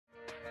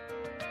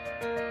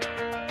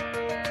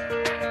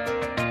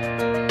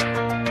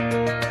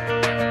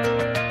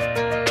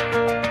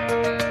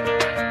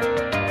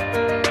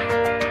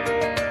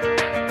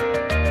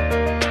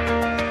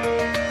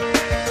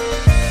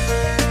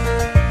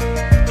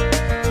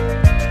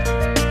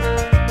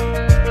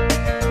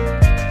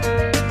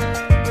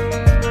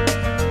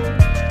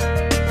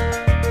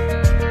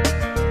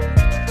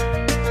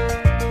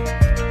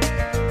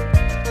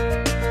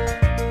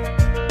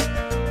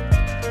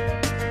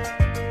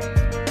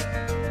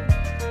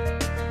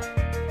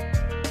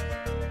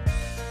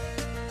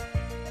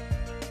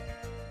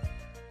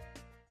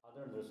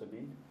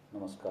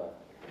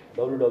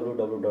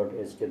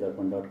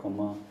www.hkdarpan.com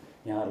मा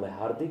यहाँहरूलाई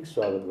हार्दिक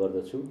स्वागत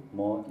गर्दछु। म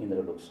इन्द्र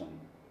लोक्सम।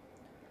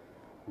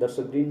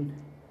 दर्शकवृन्द,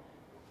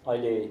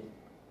 अहिले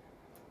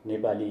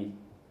नेपाली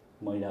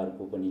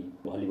महिलाहरूको पनि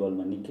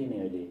भलिबलमा निकै नै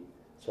अहिले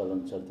चलन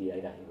चल्ती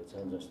आइरहेको छ,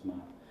 जसमा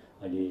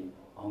अहिले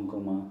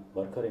हङकङमा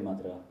भर्खरै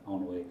मात्र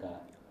आउनुभएका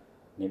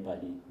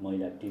नेपाली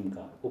महिला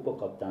टिमका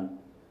उपकप्तान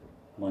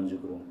मन्जु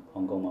गुरुङ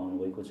हङकङमा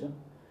आउनुभएको छ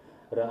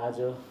र आज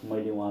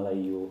मैले उहाँलाई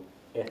यो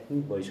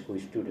एथनिक भोइसको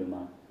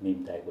स्टुडियोमा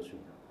निम्ताएको छु।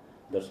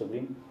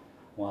 दर्शकवृन्द,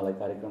 उहाँलाई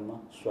कार्यक्रममा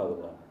स्वागत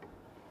गर्नु।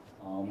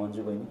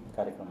 मन्जु बहिनी,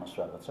 कार्यक्रममा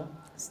स्वागत छ।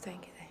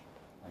 Thank you.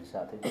 अनि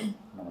साथै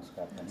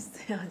नमस्कार पनि।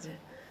 हजुर।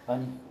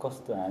 अनि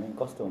हामी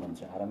कस्तो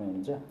हुनुहुन्छ? आरामै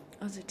हुनुहुन्छ?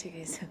 हजुर,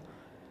 ठिकै छ।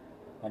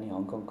 अनि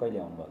हङकङ कहिले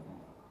आउनुभएको?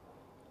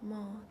 म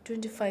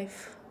 25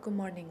 को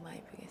मर्निङमा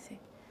आइपुगेँ थिएँ।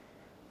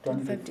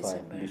 25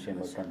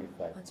 डिसेम्बर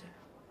 25। हजुर।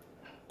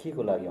 के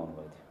को लागि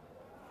आउनुभएको थियो?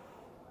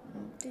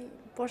 त्यही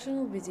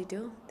पर्सनल भिजिट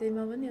हो।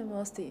 त्यहीमा पनि अब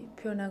अस्ति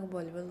फियोनाको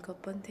भलिबल कप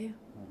पनि थियो,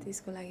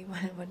 त्यसको लागि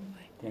भनेर पनि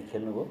भयो। त्यहाँ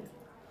खेल्नुभयो?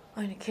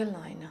 होइन, खेल्न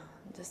होइन,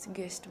 जस्ट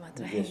गेस्ट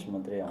मात्रै। गेस्ट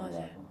मात्रै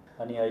आउनुभएको।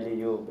 अनि अहिले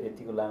यो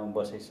यतिको लामो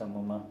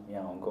बसाइसम्ममा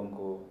यहाँ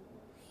हङकङको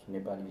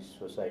नेपाली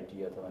सोसाइटी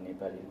अथवा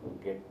नेपालीको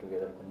गेट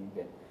टुगेदर पनि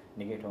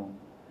निकै ठाउँ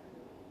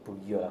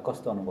पुग्यो होला।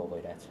 कस्तो अनुभव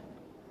भइरहेछ?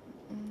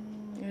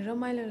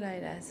 रमाइलो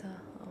लागिरहेछ।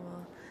 अब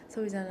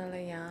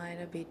सबैजनालाई यहाँ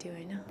आएर भेट्यो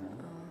होइन,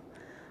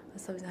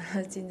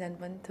 सबैजनालाई चिनजान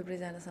पनि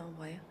थुप्रैजनासँग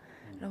भयो,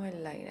 रमाइलो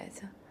लागिरहेछ।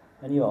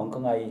 अनि यो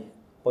हङकङ आई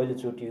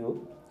पहिलोचोटि हो?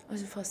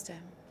 हजुर, फर्स्ट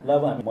टाइम। ल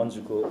अब हामी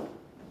मन्जुको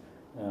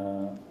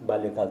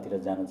बाल्यकालतिर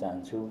जान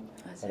चाहन्छु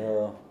र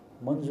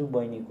मन्जु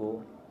बहिनीको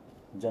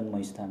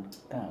जन्मस्थान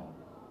कहाँ हो?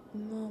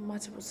 म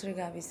माछापुच्छ्रे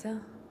गाविस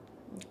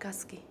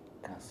कास्की।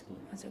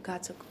 हजुर,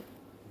 गाचोको।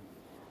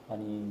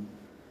 अनि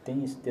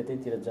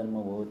त्यतैतिर जन्म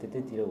भयो,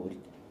 त्यतैतिर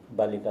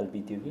बाल्यकाल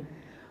बित्यो कि?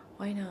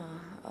 होइन,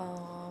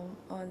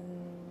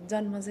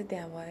 जन्म चाहिँ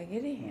त्यहाँ भयो के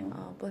अरे,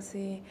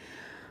 पछि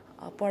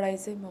पढाइ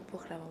चाहिँ म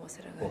पोखरामा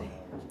बसेर गरेँ।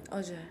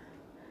 हजुर।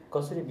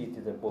 कसरी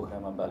बित्यो त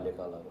पोखरामा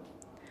बाल्यकालहरू?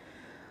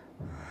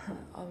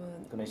 अब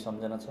कुनै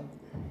सम्झना छ?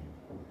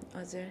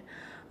 हजुर,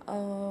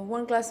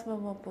 1 क्लासमा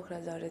म पोखरा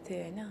झरेको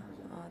थिएँ होइन।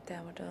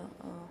 त्यहाँबाट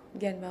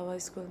ज्ञान बाबा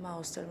स्कुलमा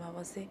होस्टेलमा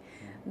बसेँ।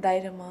 दाइ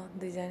र म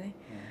दुईजनै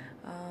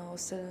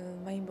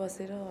होस्टेलमै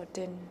बसेर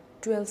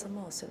 10-12सम्म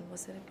होस्टेलमा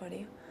बसेर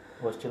पढ्यो।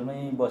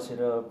 होस्टेलमै बसेर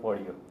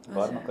पढ्यो?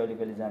 घरमा कहिले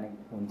कहिले जाने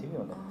हुन्थ्यो कि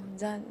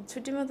हुँदैन?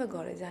 छुट्टीमा त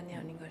घरै जाने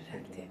आउने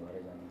गरिरहेको थिएँ।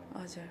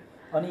 हजुर।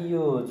 अनि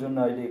यो जुन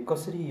अहिले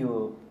कसरी यो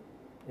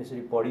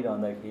यसरी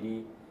पढिरहँदाखेरि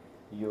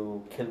यो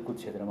खेलकुद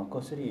क्षेत्रमा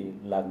कसरी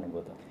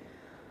लाग्नुभयो त?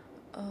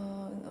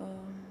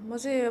 म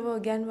चाहिँ अब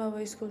ज्ञान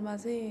बाबा स्कुलमा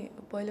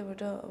चाहिँ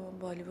पहिलेबाट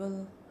भलिबल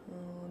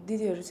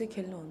दिदीहरू चाहिँ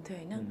खेल्नुहुन्थ्यो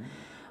होइन।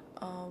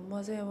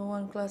 म चाहिँ अब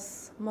 1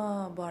 क्लासमा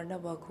भर्ना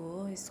भएको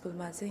हो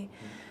स्कुलमा चाहिँ।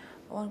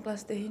 1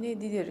 क्लासदेखि नै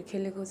दिदीहरू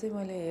खेलेको चाहिँ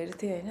मैले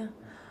हेर्थेँ होइन।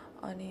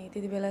 अनि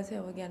त्यति बेला चाहिँ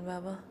अब ज्ञान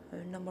बाबा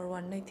नम्बर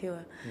 1 नै थियो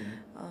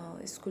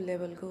स्कुल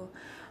लेभलको।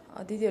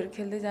 दिदीहरू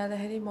खेल्दै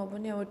जाँदाखेरि म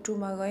पनि अब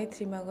 2मा गएँ,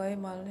 3मा गएँ,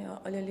 मैले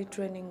अलिअलि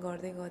ट्रेनिङ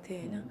गर्दै गएको थिएँ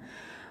होइन।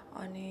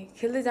 अनि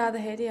खेल्दै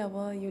जाँदाखेरि अब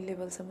यो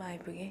लेभलसम्म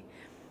आइपुगेँ।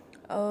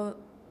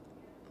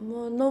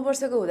 म 9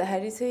 वर्षको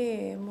हुँदाखेरि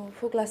चाहिँ म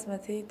 4 क्लासमा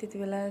थिएँ। त्यति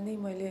बेला नै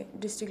मैले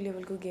डिस्ट्रिक्ट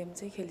लेभलको गेम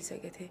चाहिँ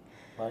खेलिसकेको थिएँ।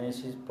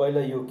 भनेपछि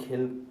पहिला यो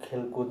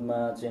खेलकुदमा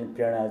चाहिँ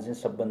प्रेरणा चाहिँ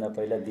सबभन्दा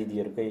पहिला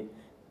दिदीहरूकै?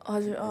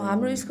 हजुर,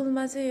 हाम्रो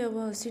स्कुलमा चाहिँ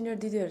अब सिनियर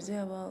दिदीहरू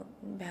चाहिँ अब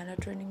बिहान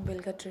ट्रेनिङ,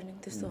 बेलुका ट्रेनिङ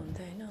त्यस्तो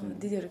हुन्थ्यो होइन।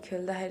 दिदीहरू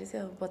खेल्दाखेरि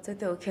चाहिँ अब बच्चा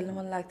त्यो खेल्न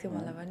मन लाग्थ्यो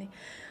मलाई पनि।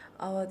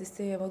 अब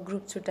त्यस्तै अब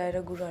ग्रुप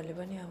छुट्याएर गुरुहरूले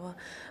पनि अब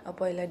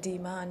पहिला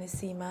डीमा अनि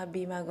सीमा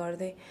बीमा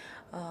गर्दै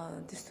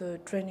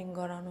त्यस्तो ट्रेनिङ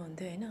गराउनु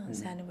हुन्थ्यो होइन।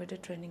 सानोबाट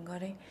ट्रेनिङ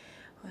गरेँ।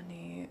 अनि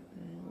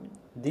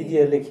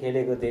दिदीहरूले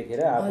खेलेको देखेर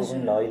आफू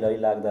पनि लै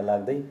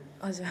लाग्दै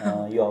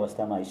यो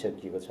अवस्थामा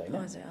आइसकिएको छ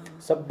होइन।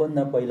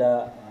 सबभन्दा पहिला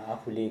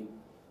आफूले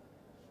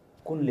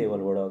कुन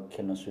लेभलबाट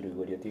खेल्न सुरु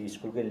गर्यो? त्यो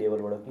स्कुलकै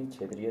लेभलबाट कि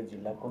क्षेत्रीय,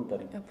 जिल्ला, कुन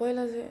तरिका?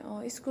 पहिला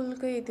चाहिँ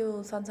स्कुलकै त्यो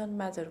सानो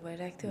म्याचहरू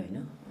भइरहेको थियो होइन।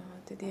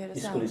 त्यतिखेर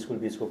स्कुल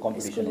बिचको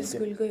कम्पिटिसन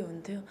स्कुलकै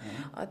हुन्थ्यो।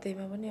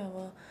 त्यहीमा पनि अब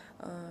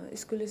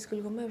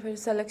स्कुलकोमै फेरि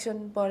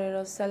सेलेक्सनमा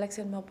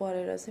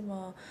परेर चाहिँ म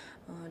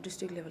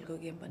डिस्ट्रिक्ट लेभलको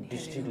गेम पनि खेलेँ।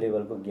 डिस्ट्रिक्ट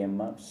लेभलको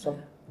गेममा सब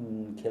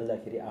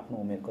खेल्दाखेरि आफ्नो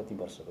उमेर कति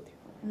वर्षको थियो?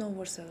 9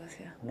 वर्षको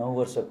थियो। 9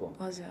 वर्षको?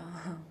 हजुर।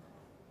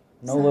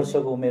 9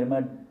 वर्षको उमेरमा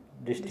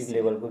डिस्ट्रिक्ट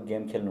लेभलको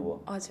गेम खेल्नुभयो?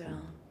 हजुर।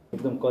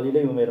 एकदम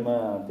कलिलै उमेरमा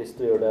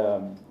त्यस्तो एउटा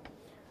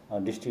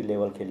डिस्ट्रिक्ट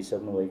लेभल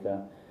खेलिसक्नुभएका,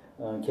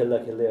 खेल्दा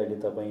अहिले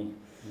तपाईँ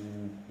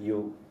यो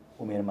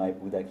उमेरमा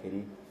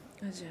आइपुग्दाखेरि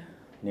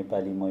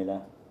नेपाली महिला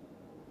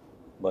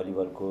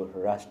भलिबलको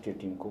राष्ट्रिय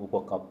टिमको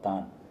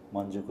उपकप्तान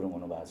मन्जु गुरुङ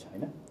हुनुभएको छ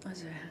होइन।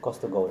 हजुर।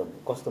 कस्तो गौरव,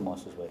 कस्तो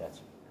महसुस भइरहेछ?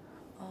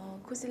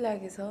 खुसी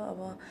लागेछ। अब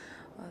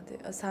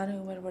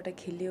सानो उमेरबाट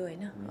खेल्यो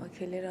होइन।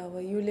 खेलेर अब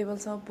यो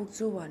लेभलसम्म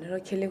पुग्छु भनेर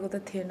खेलेको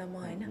त थिएन म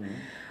होइन।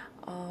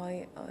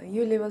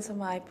 यो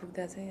लेभलसम्म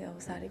आइपुग्दा चाहिँ अब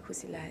साह्रै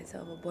खुसी लागेछ।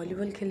 अब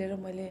भलिबल खेलेर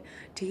मैले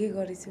ठिकै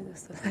गरेछु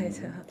जस्तो लागेछ।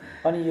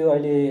 अनि यो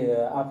अहिले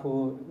आफू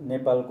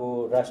नेपालको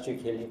राष्ट्रिय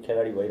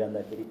खेलाडी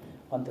भइरहँदाखेरि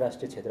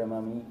अन्तर्राष्ट्रिय क्षेत्रमा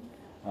पनि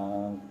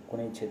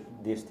कुनै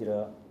देशतिर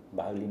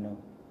भाग लिन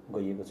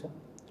गइएको छ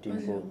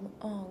टिमको?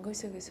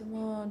 गइसकेको छु म।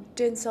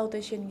 10 साउथ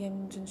एसियन गेम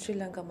जुन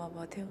श्रीलङ्कामा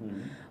भएको थियो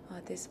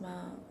त्यसमा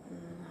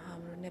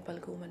हाम्रो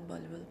नेपालको वुमेन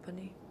भलिबल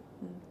पनि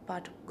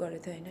पार्ट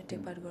गरेको थियो होइन, टेक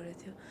पार्ट गरेको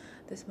थियो।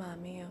 त्यसमा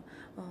हामी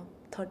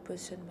 3rd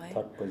पोजिसन भयो।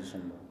 3rd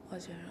पोजिसन भयो,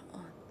 हजुर।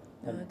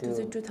 त्यो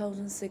चाहिँ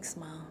 2006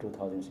 मा।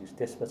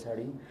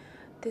 2006।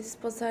 त्यस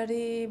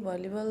पछाडि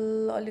भलिबल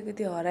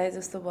अलिकति हराए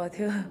जस्तो भयो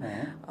थियो।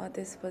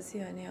 त्यसपछि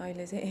अनि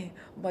अहिले चाहिँ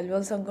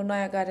भलिबल सङ्घको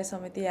नयाँ कार्य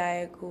समिति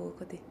आएको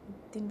कति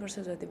 3 वर्ष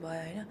जति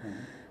भयो होइन,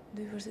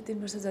 2 वर्ष 3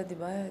 वर्ष जति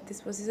भयो।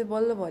 त्यसपछि चाहिँ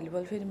बल्ल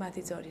भलिबल फेरि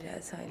माथि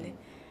चढिरहेछ अहिले।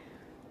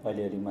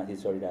 अहिले माथि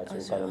चढिरहेछ,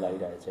 उकालो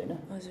लागिरहेछ होइन।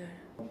 हजुर।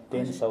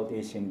 10 साउथ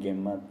एसियन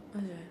गेममा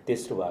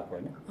तेस्रो भएको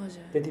होइन।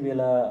 हजुर। त्यति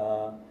बेला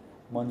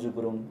मन्जु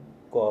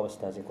गुरुङको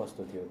अवस्था चाहिँ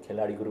कस्तो थियो?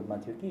 खेलाडीको रूपमा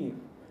थियो कि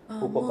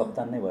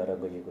उपकप्तान नै भएर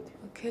गइएको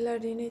थियो?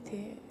 खेलाडी नै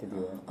थिएँ त्यति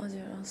बेला।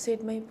 हजुर,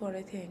 सेटमै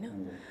पढेको थिएँ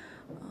होइन।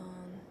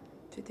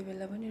 त्यति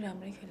बेला पनि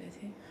राम्रै खेलेको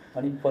थिएँ।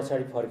 अनि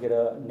पछाडि फर्केर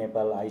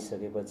नेपाल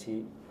आइसकेपछि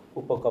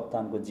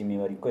उपकप्तानको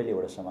जिम्मेवारी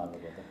कहिलेबाट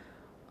सम्हाल्नुभयो त?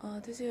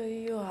 त्यो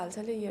चाहिँ यो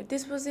हालसालै इयर।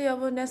 त्यसपछि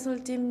अब नेसनल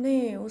टिम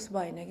नै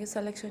भएन कि,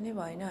 सेलेक्सनै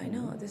भएन होइन।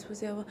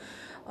 त्यसपछि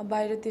अब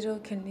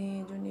बाहिरतिर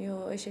खेल्ने जुन यो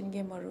एसियन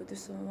गेमहरू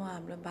त्यसमा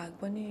हाम्रो भाग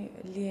पनि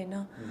लिएन।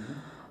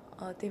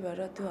 त्यही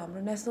भएर त्यो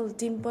हाम्रो नेसनल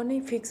टिम पनि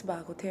फिक्स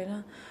भएको थिएन।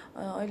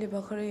 अहिले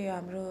भर्खरै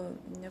हाम्रो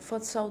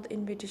फर्स्ट साउथ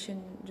इन्भिटेसन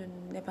जुन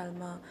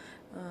नेपालमा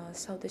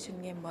साउथ एसियन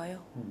गेम भयो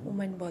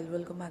वुमेन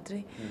भलिबलको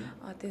मात्रै,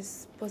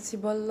 त्यसपछि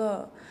बल्ल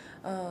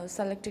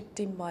सेलेक्टेड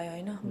टिम भयो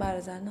होइन, 12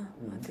 जना।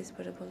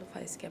 त्यसबाट बल्ल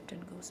भाइस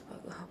क्याप्टेनको उस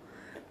भएको।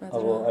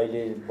 अब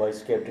अहिले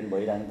भाइस क्याप्टेन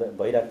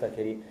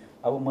भइराख्दाखेरि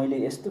अब मैले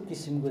यस्तो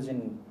किसिमको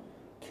चाहिँ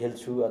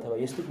खेल्छु अथवा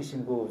यस्तो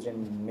किसिमको चाहिँ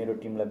मेरो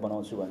टिमलाई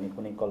बनाउँछु भन्ने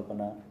कुनै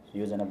कल्पना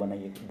योजना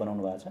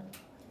बनाउनु भएको छ?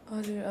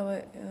 हजुर। अब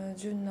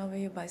जुन अब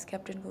यो भाइस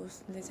क्याप्टेनको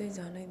उसले चाहिँ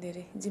झनै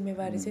धेरै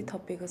जिम्मेवारी चाहिँ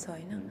थपिएको छ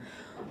होइन।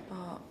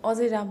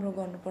 अझै राम्रो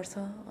गर्नुपर्छ,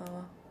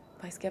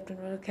 भाइस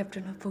क्याप्टेनबाट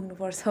क्याप्टेनमा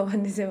पुग्नुपर्छ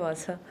भन्ने चाहिँ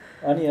भन्छ।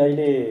 अनि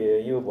अहिले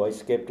यो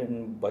भाइस क्याप्टेन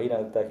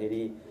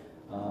भइराख्दाखेरि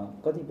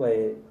कतिपय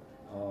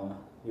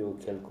यो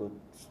खेलकुद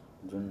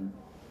जुन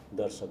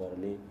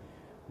दर्शकहरूले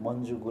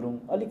मन्जु गुरुङ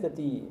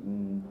अलिकति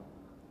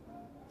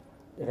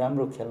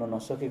राम्रो खेल्न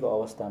नसकेको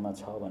अवस्थामा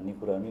छ भन्ने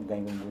कुरा पनि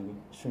गाईगुङ्गी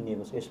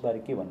सुनिएको छ। यसबारे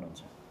के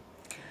भन्नुहुन्छ?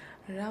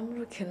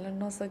 राम्रो खेल्न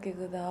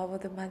नसकेको त अब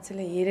त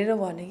मान्छेले हेरेर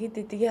भन्यो कि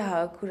त्यतिकै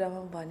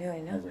कुरामा भन्यो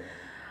होइन।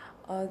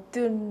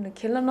 त्यो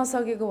खेल्न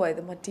नसकेको भए त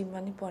म टिममा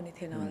नि पर्ने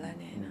थिएन होला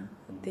नि होइन।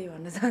 त्यही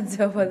भन्न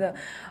चाहन्छु। अब त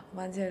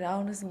मान्छेहरू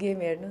आउनुहोस्, गेम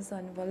हेर्नुहोस्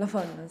अनि बल्ल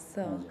भन्नुहोस्।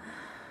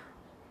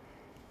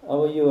 अब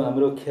यो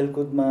हाम्रो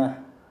खेलकुदमा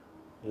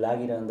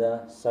लागिरहँदा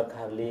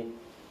सरकारले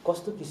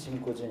कस्तो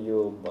किसिमको चाहिँ यो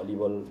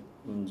भलिबल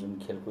जुन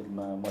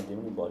खेलकुदमा मध्ये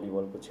पनि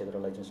भलिबलको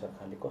क्षेत्रलाई चाहिँ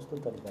सरकारले कस्तो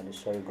तरिकाले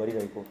सहयोग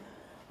गरिरहेको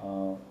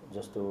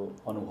जस्तो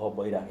अनुभव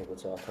भइराखेको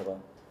छ, अथवा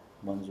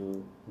मन्जु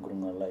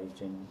गुरुङलाई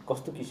चाहिँ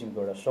कस्तो किसिमको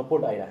एउटा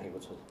सपोर्ट आइराखेको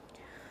छ?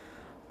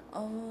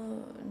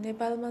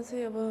 नेपालमा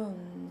चाहिँ अब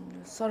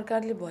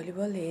सरकारले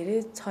भलिबल हेरे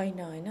छैन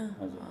होइन।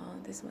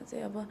 त्यसमा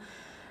चाहिँ अब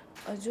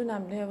जुन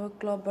हामीले अब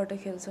क्लबबाट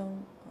खेल्छौँ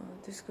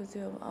त्यसको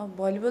चाहिँ अब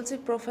भलिबल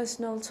चाहिँ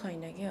प्रोफेसनल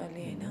छैन कि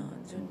अहिले होइन।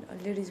 जुन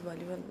लेडिज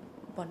भलिबल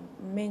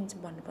मेन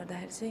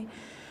भन्नुपर्दाखेरि चाहिँ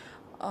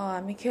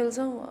हामी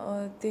खेल्छौँ,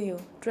 त्यही हो,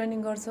 ट्रेनिङ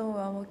गर्छौँ,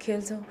 अब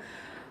खेल्छौँ।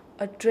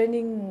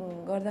 ट्रेनिङ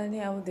गर्दा नि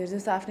अब धेरै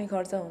जस्तो आफ्नै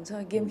खर्च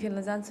हुन्छ। गेम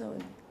खेल्न जान्छौँ,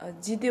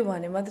 जित्यो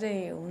भने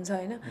मात्रै हुन्छ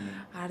होइन,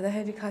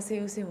 हार्दाखेरि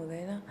खासै उसै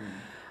हुँदैन।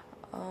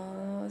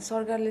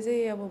 सरकारले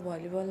चाहिँ अब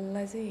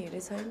भलिबललाई चाहिँ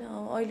हेरेको छैन।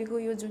 अब अहिलेको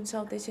यो जुन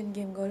साउथ एसियन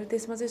गेम गर्यो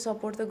त्यसमा चाहिँ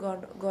सपोर्ट त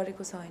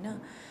गरेको छ होइन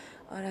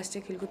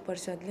राष्ट्रिय खेलकुद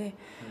परिषदले।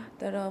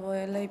 तर अब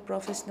यसलाई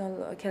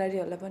प्रोफेसनल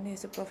खेलाडीहरूलाई पनि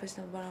यसो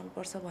प्रोफेसनल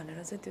बनाउनुपर्छ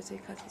भनेर चाहिँ त्यो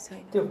चाहिँ खासै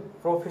छैन। त्यो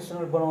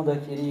प्रोफेसनल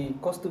बनाउँदाखेरि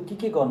कस्तो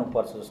के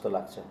गर्नुपर्छ जस्तो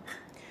लाग्छ?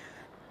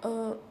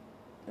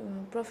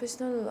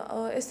 प्रोफेसनल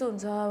यस्तो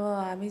हुन्छ, अब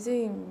हामी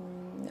चाहिँ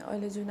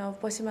अहिले जुन अब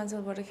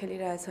पश्चिमाञ्चलबाट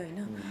खेलिरहेछ होइन,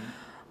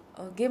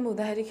 गेम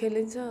हुँदाखेरि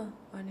खेलिन्छ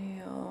अनि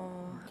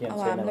अब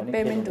हामीलाई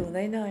पेमेन्ट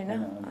हुँदैन होइन,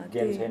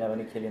 गेम छैन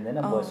भने खेलिँदैन,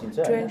 बसिन्छ।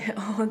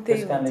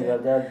 त्यस कारणले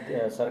गर्दा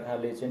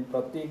सरकारले चाहिँ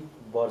प्रत्येक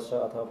वर्ष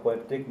अथवा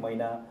प्रत्येक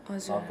महिना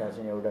हप्ता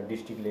चाहिँ एउटा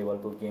डिस्ट्रिक्ट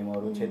लेभलको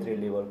गेमहरू, क्षेत्रीय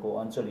लेभलको,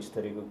 अञ्चल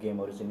स्तरीयको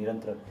गेमहरू चाहिँ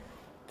निरन्तर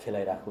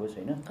खेलाइराखोस्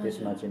होइन।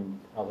 त्यसमा चाहिँ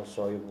अब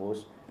सहयोग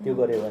होस्। त्यो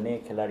गऱ्यो भने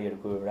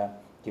खेलाडीहरूको एउटा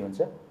के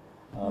हुन्छ,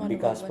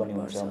 विकास पनि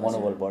हुन्छ,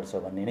 मनोबल बढ्छ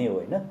भन्ने नै हो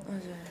होइन।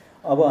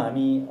 अब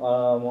हामी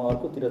म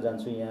अर्कोतिर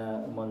जान्छु।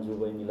 यहाँ मन्जु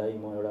बहिनीलाई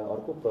म एउटा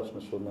अर्को प्रश्न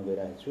सोध्न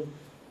गइरहेको छु।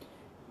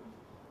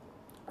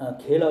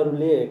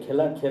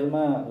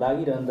 खेलमा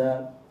लागिरहँदा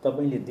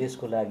तपाईँले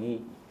देशको लागि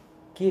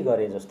के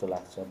गरे जस्तो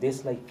लाग्छ?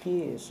 देशलाई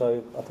के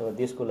सहयोग अथवा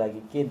देशको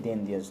लागि के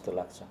देन दिए जस्तो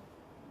लाग्छ?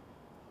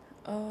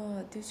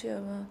 त्यो चाहिँ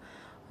अब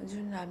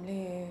जुन हामीले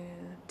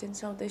 10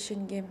 साउथ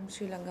एसियन गेम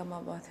श्रीलङ्कामा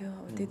भएको थियो,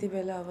 त्यति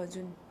बेला अब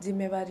जुन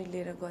जिम्मेवारी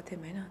लिएर गएको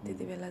थियौँ होइन,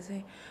 त्यति बेला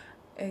चाहिँ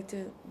त्यो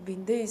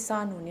भिन्दै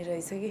सान हुने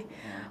रहेछ कि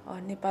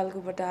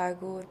नेपालकोबाट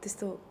आएको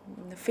त्यस्तो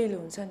फिल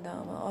हुन्छ नि त।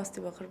 अब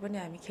अस्ति भर्खर पनि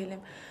हामी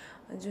खेल्यौँ,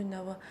 जुन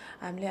अब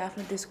हामीले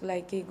आफ्नो देशको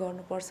लागि केही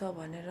गर्नुपर्छ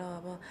भनेर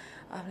अब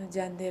आफ्नो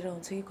ज्यान दिएर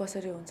हुन्छ कि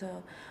कसरी हुन्छ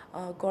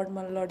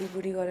कोर्टमा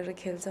लडीबुडी गरेर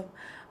खेल्छौँ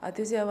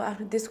त्यो चाहिँ अब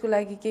आफ्नो देशको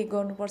लागि केही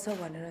गर्नुपर्छ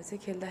भनेर चाहिँ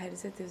खेल्दाखेरि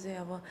चाहिँ त्यो चाहिँ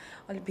अब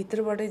अलिक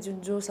भित्रबाटै जुन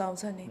जोस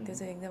आउँछ नि त्यो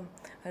चाहिँ एकदम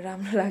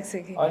राम्रो लाग्छ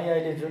कि अनि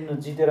अहिले जुन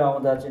जितेर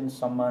आउँदा चाहिँ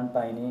सम्मान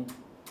पाइने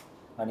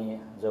अनि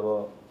जब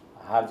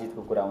हार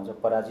जितको कुरा आउँछ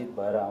पराजित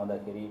भएर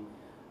आउँदाखेरि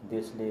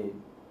देशले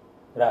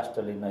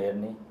राष्ट्रले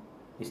नहेर्ने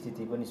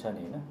स्थिति पनि छ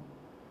नि होइन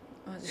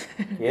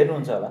हजुर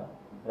हेर्नुहुन्छ होला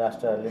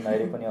राष्ट्रहरूले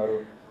नहेरे पनि अरू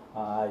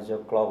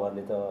आयोजक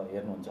क्लबहरूले त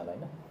हेर्नुहुन्छ होला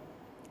होइन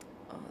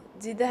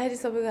जित्दाखेरि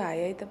सबैको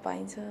हाई त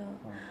पाइन्छ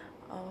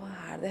अब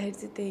हार्दाखेरि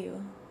चाहिँ त्यही हो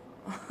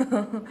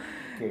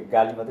के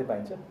गाली मात्रै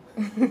पाइन्छ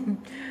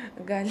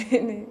गाली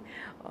नै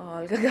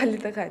हल्का गाली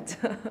त खान्छ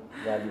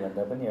गाली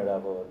भन्दा पनि एउटा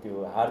अब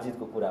त्यो हार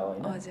जितको कुरा हो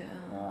होइन हजुर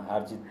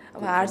हार जित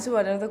अब हार्छु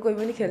भनेर त कोही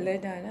पनि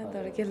खेल्दैन होइन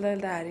तर खेल्दा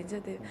खेल्दा हारिन्छ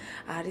त्यो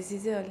हारेपछि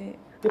चाहिँ अलि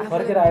त्यो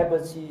फर्केर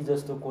आएपछि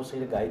जस्तो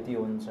कसैले घाइते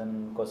हुन्छन्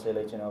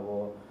कसैलाई चाहिँ अब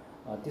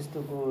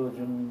त्यस्तोको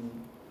जुन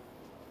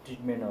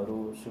ट्रिटमेन्टहरू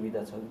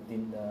सुविधा छ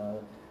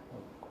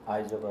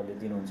आयोजकहरूले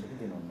दिनुहुन्छ कि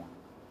दिनुहुन्न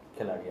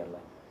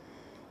खेलाडीहरूलाई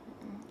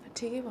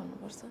ठिकै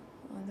भन्नुपर्छ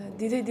अन्त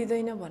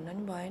दिँदैन भन्न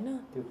नि भएन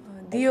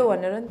दियो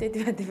भनेर नि त्यति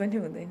माथि पनि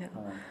हुँदैन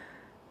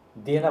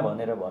दिएन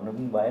भनेर भन्नु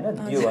पनि भएन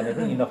दियो भनेर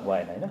पनि इनफ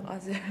भएन होइन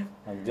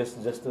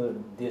हजुर जस्तो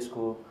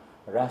देशको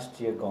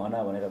राष्ट्रिय गहना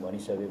भनेर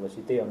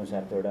भनिसकेपछि त्यही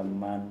अनुसारको एउटा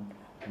मान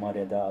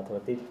मर्यादा अथवा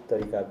त्यही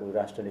तरिकाको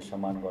राष्ट्रले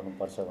सम्मान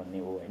गर्नुपर्छ भन्ने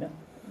हो होइन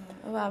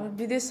अब हाम्रो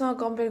विदेशसँग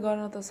कम्पेयर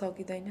गर्न त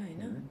सकिँदैन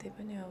होइन त्यही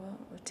पनि अब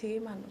ठिकै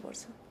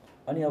मान्नुपर्छ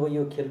अनि अब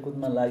यो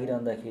खेलकुदमा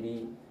लागिरहँदाखेरि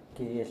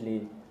के यसले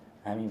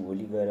हामी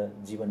भोलि गएर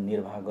जीवन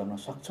निर्वाह गर्न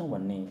सक्छौँ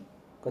भन्ने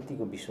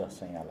कतिको विश्वास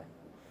छ यहाँलाई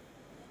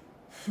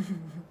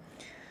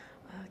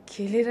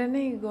खेलेर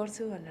नै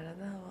गर्छु भनेर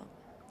त अब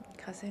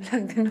खासै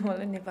लाग्दैन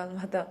मलाई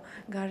नेपालमा त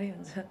गाह्रै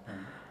हुन्छ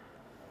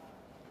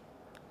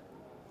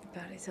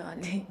गाह्रै छ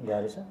अलि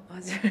गाह्रो छ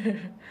हजुर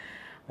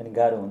अनि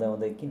गाह्रो हुँदा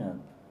हुँदै किन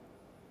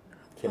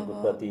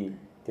खेलकुदप्रति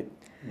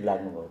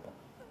लाग्नुभयो त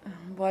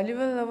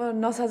भलिबल अब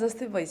नसा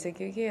जस्तै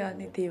भइसक्यो कि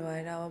अनि त्यही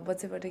भएर अब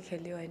बच्चैबाट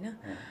खेल्यो होइन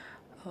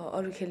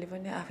अरू खेले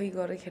पनि आफै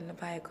गएर खेल्न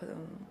पाएको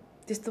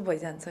त्यस्तो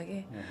भइजान्छ कि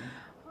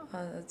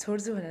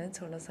छोड्छु भनेर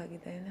छोड्न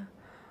सकिँदैन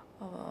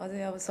अब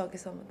अझै अब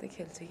सकेसम्म त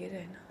खेल्छु कि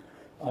होइन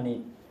अनि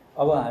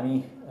अब हामी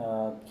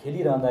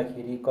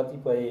खेलिरहँदाखेरि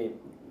कतिपय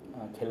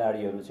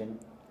खेलाडीहरू चाहिँ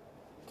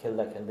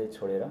खेल्दा खेल्दै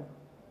छोडेर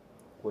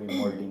कोही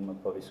मोल्डिङमा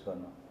प्रवेश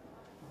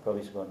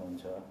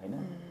गर्नुहुन्छ होइन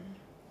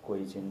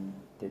कोही चाहिँ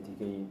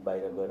त्यतिकै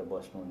बाहिर गएर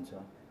बस्नुहुन्छ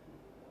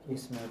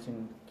यसमा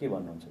चाहिँ के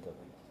भन्नुहुन्छ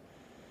तपाईँ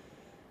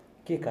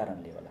के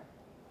कारणले होला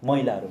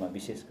महिलाहरूमा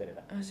विशेष गरेर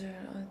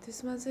हजुर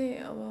त्यसमा चाहिँ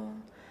अब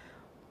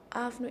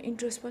आफ्नो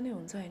इन्ट्रेस्ट पनि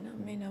हुन्छ होइन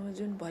मेन अब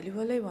जुन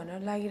भलिबलै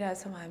भनेर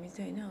लागिरहेछौँ हामी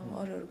चाहिँ होइन अब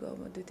अरूहरूको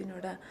अब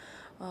 2-3वटा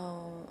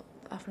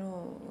आफ्नो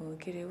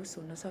के अरे उस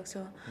हुनसक्छ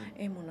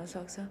एम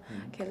हुनसक्छ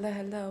खेल्दा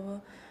खेल्दा अब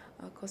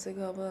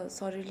कसैको अब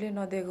शरीरले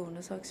नदिएको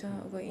हुनसक्छ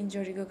अब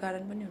इन्जुरीको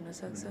कारण पनि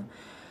हुनसक्छ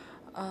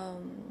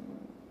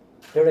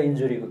एउटा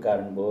इन्जुरीको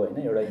कारण भयो होइन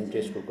एउटा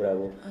इन्ट्रेस्टको कुरा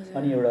हो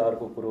अनि एउटा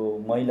अर्को कुरो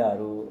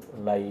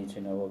महिलाहरूलाई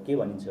चाहिँ अब के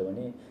भनिन्छ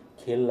भने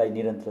खेललाई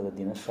निरन्तरता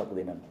दिन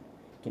सक्दैनन्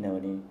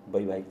किनभने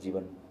वैवाहिक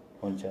जीवन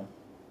हुन्छ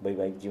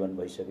वैवाहिक जीवन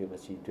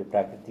भइसकेपछि त्यो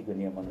प्राकृतिकको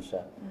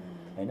नियमअनुसार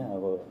होइन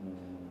अब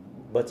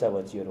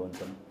बच्चाबच्चीहरू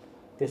हुन्छन्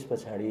त्यस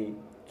पछाडि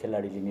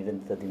खेलाडीले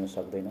निरन्तरता दिन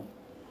सक्दैन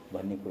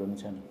भन्ने कुरो पनि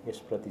छ नि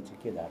यसप्रति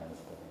चाहिँ के धारणा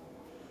छ तपाईँ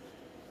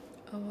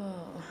अब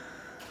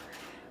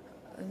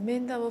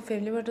मेन त अब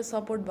फ्यामिलीबाट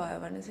सपोर्ट भयो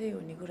भने चाहिँ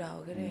हुने कुरा हो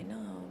के अरे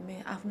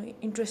होइन आफ्नो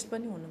इन्ट्रेस्ट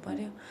पनि हुनु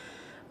पर्यो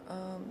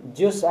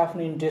जस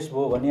आफ्नो इन्ट्रेस्ट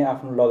भयो भने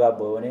आफ्नो लगाव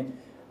भयो भने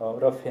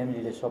र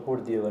फ्यामिलीले सपोर्ट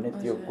दियो भने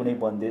त्यो कुनै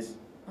बन्देज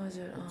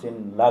चाहिँ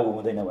लागु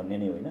हुँदैन भन्ने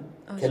नै होइन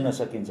खेल्न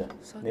सकिन्छ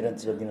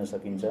निरन्तरता दिन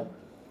सकिन्छ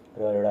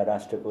र एउटा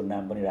राष्ट्रको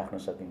नाम पनि राख्न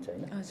सकिन्छ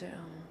होइन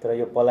तर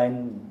यो पलायन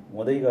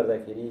हुँदै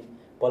गर्दाखेरि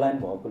पलायन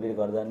भएकोले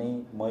गर्दा नै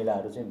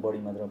महिलाहरू चाहिँ बढी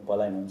मात्रामा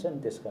पलायन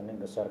हुन्छन् त्यस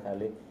कारणले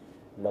सरकारले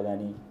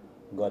लगानी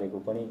गरेको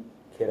पनि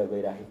खेर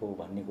गइराखेको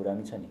भन्ने कुरा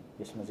पनि छ नि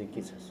यसमा चाहिँ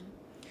के छ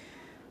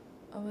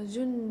अब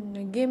जुन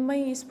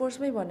गेममै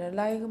स्पोर्ट्समै भनेर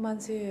लागेको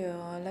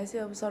मान्छेलाई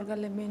चाहिँ अब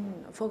सरकारले मेन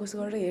फोकस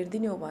गरेर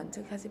हेरिदिने हो भने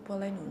चाहिँ खासै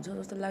पलायन हुन्छ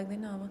जस्तो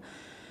लाग्दैन अब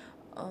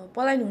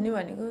पलायन हुने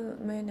भनेको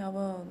मेन अब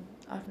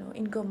आफ्नो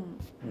इन्कम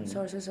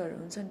सोर्सेसहरू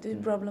हुन्छ नि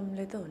त्यो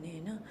प्रब्लमले त हुने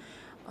होइन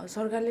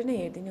सरकारले नै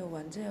हेरिदिने हो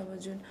भने चाहिँ अब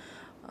जुन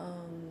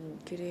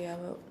के अरे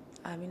अब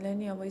हामीलाई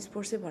नि अब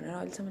स्पोर्ट्सै भनेर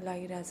अहिलेसम्म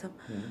लागिरहेछौँ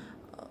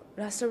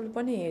राष्ट्रले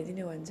पनि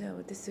हेरिदिने हो भने चाहिँ अब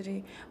त्यसरी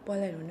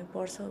पलायन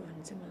हुनुपर्छ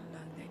भन्ने चाहिँ मलाई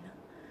लाग्दैन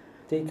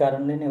त्यही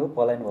कारणले नै हो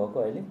पलायन भएको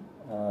अहिले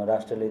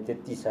राष्ट्रले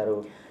त्यति साह्रो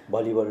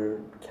भलिबल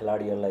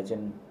खेलाडीहरूलाई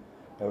चाहिँ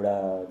एउटा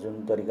जुन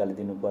तरिकाले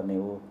दिनुपर्ने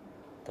हो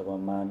अथवा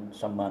मान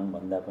सम्मान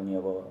भन्दा पनि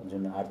अब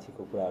जुन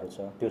आर्थिकको कुराहरू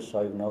छ त्यो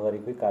सहयोग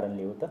नगरेकै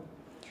कारणले हो त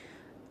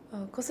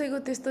कसैको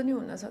त्यस्तो नि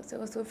हुनसक्छ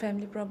कसैको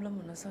फ्यामिली प्रब्लम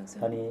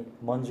हुनसक्छ अनि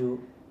मन्जु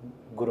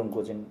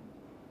गुरुङको चाहिँ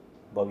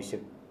भविष्य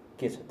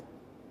के छ त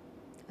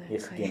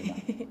यस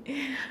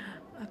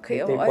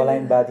गेममा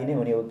पलायनवादी नै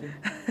हुने हो कि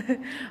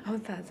अब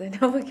थाहा छैन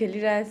अब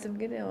खेलिरहेको छौँ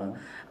कि अब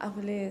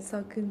आफूले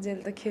सकिन्जेल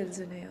त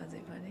खेल्छु नै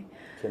अझै पनि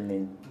खेल्ने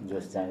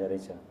जोस जाँगरै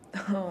छ।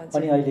 हजुर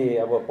अनि अहिले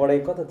अब पढाइ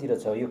कतातिर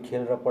छ? यो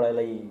खेल र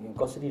पढाइलाई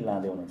कसरी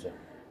लाँदै हुनुहुन्छ?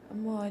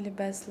 म अहिले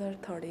ब्याचलर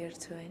 3rd इयर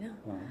छु होइन,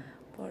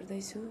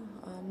 पढ्दैछु।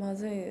 म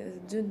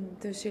चाहिँ जुन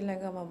त्यो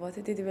श्रीलङ्कामा भएको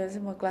थियो त्यति बेला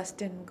चाहिँ म क्लास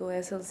 10 को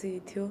एसएलसी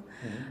थियो,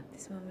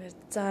 त्यसमा मेरो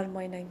 4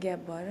 महिना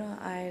ग्याप भएर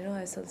आएर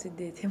एसएलसी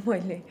दिएको थिएँ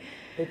मैले।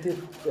 त्यो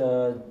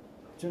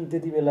जुन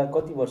त्यति बेला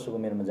कति वर्षको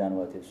मेरोमा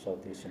जानुभएको थियो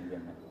साउथ एसियन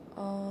गेममा?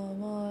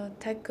 म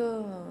ठ्याक्क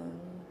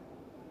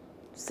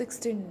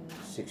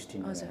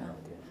 16 हजुर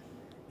थियो।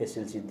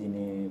 एसएलसी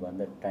दिने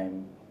भन्दा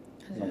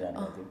टाइममा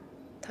जानुभएको थियो।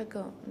 ठ्याक्क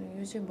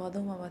यो चाहिँ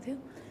भदौमा भएको थियो,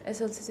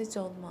 एसएलसी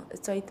चाहिँ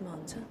चैतमा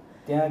हुन्छ।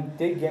 त्यहाँ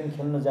त्यही गेम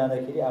खेल्न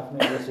जाँदाखेरि आफ्नो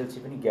एसएलसी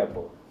पनि ग्याप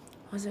हो?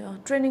 हजुर,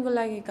 ट्रेनिङको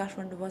लागि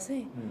काठमाडौँ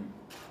बसेँ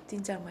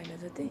 3-4 महिना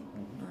जति,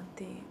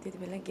 त्यति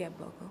बेला ग्याप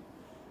भएको।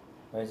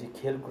 भनेपछि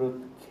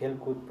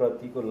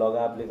खेलकुदप्रतिको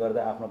लगावले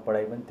गर्दा आफ्नो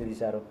पढाइ पनि त्यति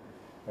साह्रो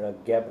एउटा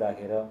ग्याप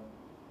राखेर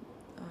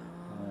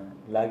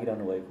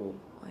लागिरहनु भएको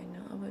होइन।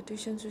 अब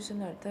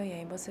ट्युसनहरू त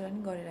यहीँ बसेर पनि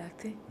गरिरहेको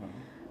थिएँ,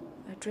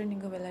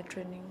 ट्रेनिङको बेला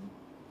ट्रेनिङ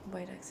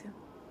भइरहेको थियो।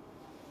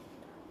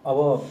 अब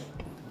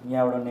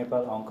यहाँबाट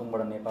नेपाल,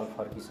 हङकङबाट नेपाल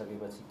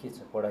फर्किसकेपछि के छ?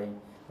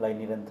 पढाइलाई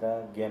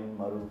निरन्तर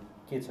गेमहरू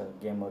के छ?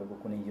 गेमहरूको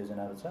कुनै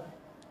योजनाहरू छ?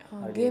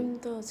 गेम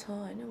त छ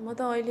होइन, म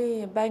त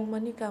अहिले ब्याङ्कमा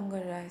नि काम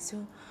गरिरहेको छु।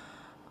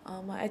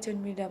 म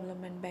एचएनबी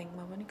डेभलपमेन्ट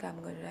ब्याङ्कमा पनि काम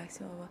गरिरहेको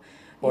छु। अब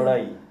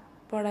पढाइ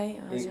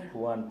हजुर,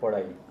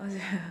 पढाइ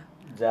हजुर,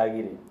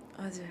 जागिरे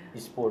हजुर,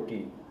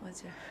 स्पोर्टी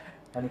हजुर।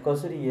 अनि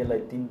कसरी यसलाई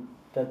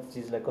तिनवटा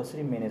चिजलाई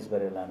कसरी म्यानेज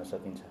गरेर लान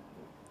सकिन्छ?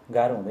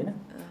 गाह्रो हुँदैन?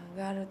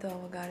 गाह्रो त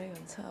अब गाह्रै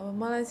हुन्छ। अब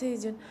मलाई चाहिँ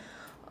जुन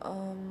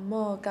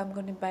म काम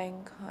गर्ने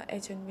ब्याङ्क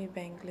एचएनबी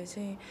ब्याङ्कले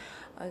चाहिँ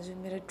जुन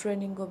मेरो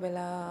ट्रेनिङको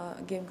बेला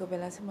गेमको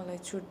बेला चाहिँ मलाई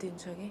छुट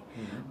दिन्छ कि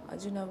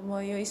जुन अब म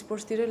यो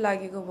स्पोर्ट्सतिरै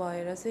लागेको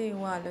भएर चाहिँ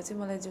उहाँहरूले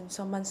चाहिँ मलाई जुन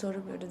सम्मान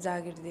स्वरूप एउटा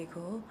जागिर दिएको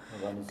हो,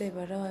 त्यही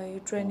भएर यो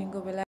ट्रेनिङको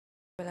बेला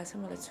चाहिँ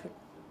मलाई छुट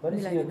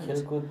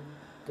मिलाइदिएको हुन्छ।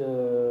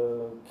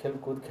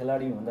 खेलकुद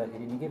खेलाडी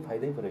हुँदाखेरि निकै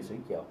फाइदै परेछ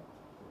कि क्या हो?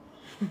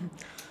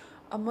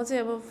 अब म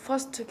चाहिँ अब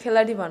फर्स्ट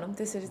खेलाडी भनौँ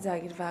त्यसरी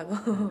जागिर पाएको।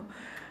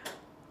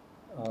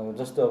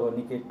 जस्तो अब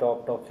निकै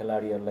टप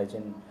खेलाडीहरूलाई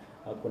चाहिँ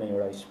कुनै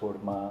एउटा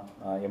स्पोर्टमा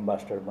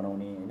एम्बासडर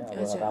बनाउने होइन,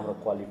 अब राम्रो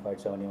क्वालिफाइड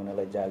छ भने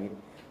उनीहरूलाई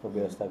जागिरको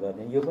व्यवस्था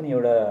गर्ने, यो पनि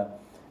एउटा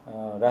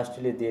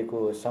राष्ट्रले दिएको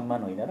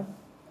सम्मान होइन र?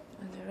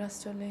 हजुर,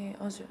 राष्ट्रले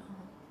हजुर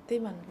त्यही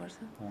मान्नुपर्छ।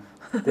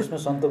 त्यसमा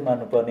सन्तोष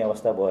मान्नुपर्ने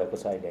अवस्था भएको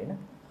छ अहिले होइन?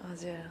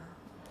 हजुर।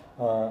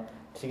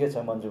 ठिकै छ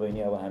मन्जु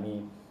बहिनी, अब हामी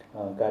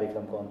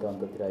कार्यक्रमको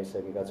अन्ततिर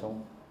आइसकेका छौँ।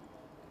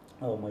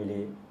 अब मैले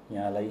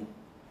यहाँलाई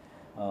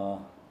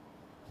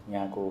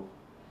यहाँको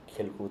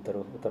खेलको उत्तर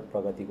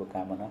प्रगतिको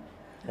कामना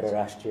र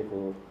राष्ट्रियको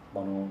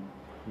भनौँ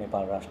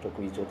नेपाल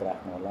राष्ट्रको इज्जत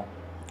राख्नुहोला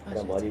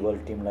र भलिबल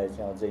टिमलाई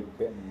चाहिँ अझै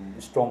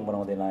स्ट्रङ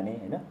बनाउँदै लाने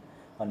होइन।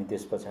 अनि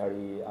त्यस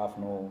पछाडि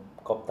आफ्नो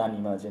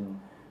कप्तानीमा चाहिँ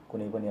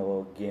कुनै पनि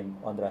अब गेम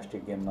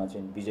अन्तर्राष्ट्रिय गेममा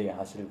चाहिँ विजय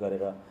हासिल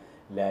गरेर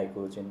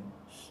ल्याएको चाहिँ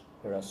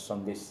एउटा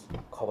सन्देश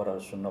खबरहरू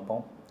सुन्न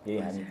पाऊँ, यही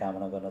हामी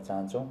कामना गर्न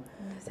चाहन्छौँ।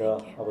 र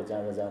अब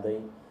जाँदै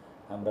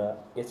हाम्रा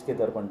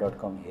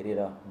hkdarpan.com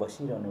हेरेर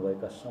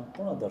बसिरहनुभएका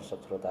सम्पूर्ण दर्शक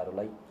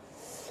श्रोताहरूलाई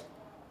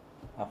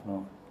आफ्नो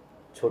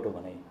छोटो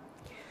भनाइ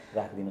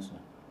राखिदिनुहोस् न।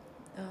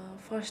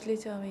 फर्स्टली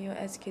चाहिँ अब यो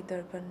एचके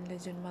दर्पणले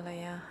जुन मलाई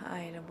यहाँ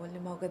आएर बोल्ने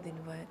मौका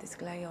दिनुभयो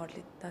त्यसको लागि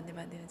हार्टली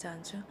धन्यवाद दिन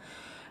चाहन्छु।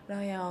 र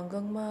यहाँ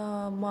हङकङमा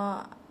म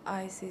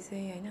आएपछि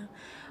चाहिँ होइन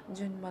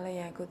जुन मलाई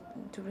यहाँको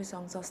थुप्रै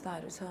सङ्घ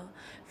संस्थाहरू छ,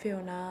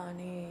 फियोना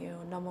अनि यो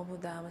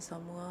नमोबुद्ध आमा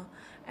समूह,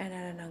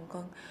 एनआरएन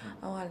हङकङ,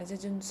 उहाँहरूले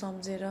चाहिँ जुन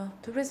सम्झेर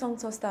थुप्रै सङ्घ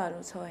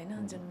संस्थाहरू छ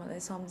होइन जुन मलाई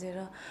सम्झेर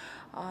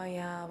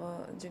यहाँ अब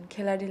जुन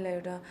खेलाडीलाई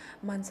एउटा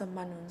मान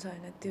सम्मान हुन्छ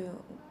होइन त्यो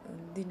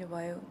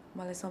दिनुभयो,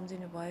 मलाई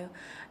सम्झिनु भयो।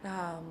 र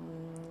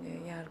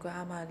यहाँहरूको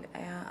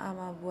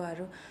आमा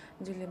बुवाहरू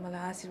जसले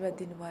मलाई आशीर्वाद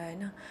दिनुभयो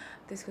होइन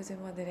त्यसको चाहिँ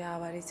म धेरै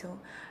आभारी छु।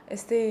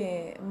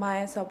 यस्तै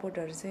माया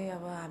सपोर्टहरू चाहिँ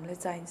अब हामीलाई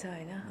चाहिन्छ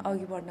होइन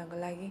अघि बढ्नको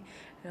लागि,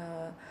 र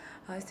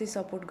यस्तै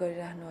सपोर्ट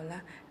गरिराख्नु होला।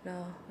 र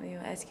यो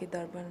एचके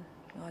दर्पण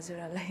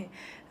हजुरहरूलाई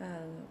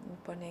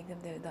पनि एकदम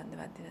धेरै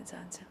धन्यवाद दिन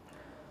चाहन्छु।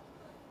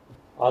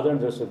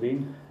 आदरणीय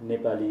दर्शकवृन्द,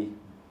 नेपाली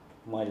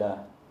महिला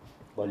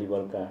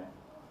भलिबलका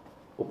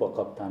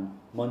उपकप्तान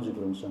मन्जु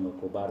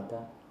गुरुङसँगको वार्ता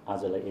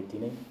आजलाई यति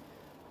नै।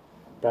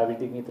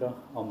 प्राविधिक मित्र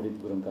अमृत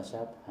गुरुङका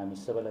साथ हामी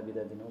सबैलाई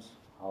बिदा दिनुहोस्।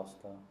 हवस्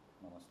त।